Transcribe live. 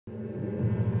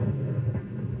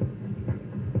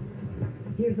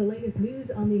here's the latest news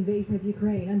on the invasion of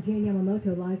Ukraine. I'm Jane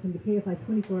Yamamoto, live from the Kfi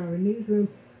 24-hour newsroom.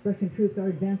 Russian troops are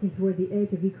advancing toward the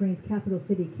edge of Ukraine's capital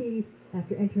city, Kyiv,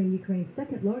 after entering Ukraine's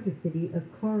second-largest city of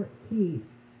Kharkiv.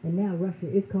 And now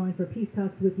Russia is calling for peace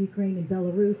talks with Ukraine and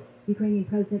Belarus. Ukrainian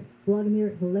President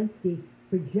Vladimir Zelensky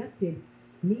rejected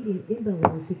meeting in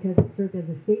Belarus because it served as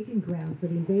a staging ground for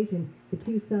the invasion. The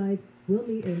two sides will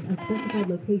meet at an unspecified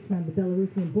location on the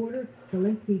Belarusian border.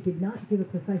 Zelensky did not give a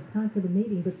precise time for the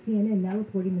meeting, but CNN now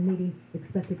reporting the meeting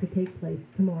expected to take place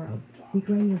tomorrow.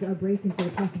 Ukrainians are bracing for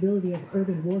the possibility of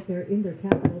urban warfare in their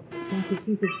capital.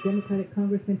 Massachusetts Democratic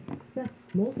Congressman Seth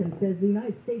Moulton says the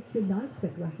United States should not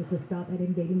expect Russia to stop at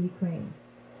invading Ukraine.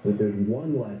 But there's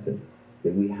one lesson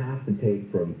that we have to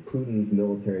take from Putin's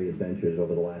military adventures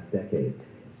over the last decade,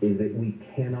 is that we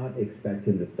cannot expect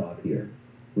him to stop here.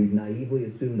 We've naively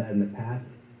assumed that in the past,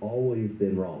 always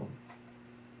been wrong.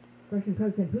 Russian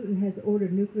President Putin has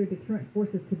ordered nuclear deterrent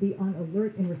forces to be on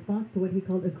alert in response to what he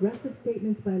called aggressive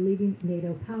statements by leading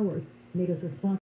NATO powers. NATO's response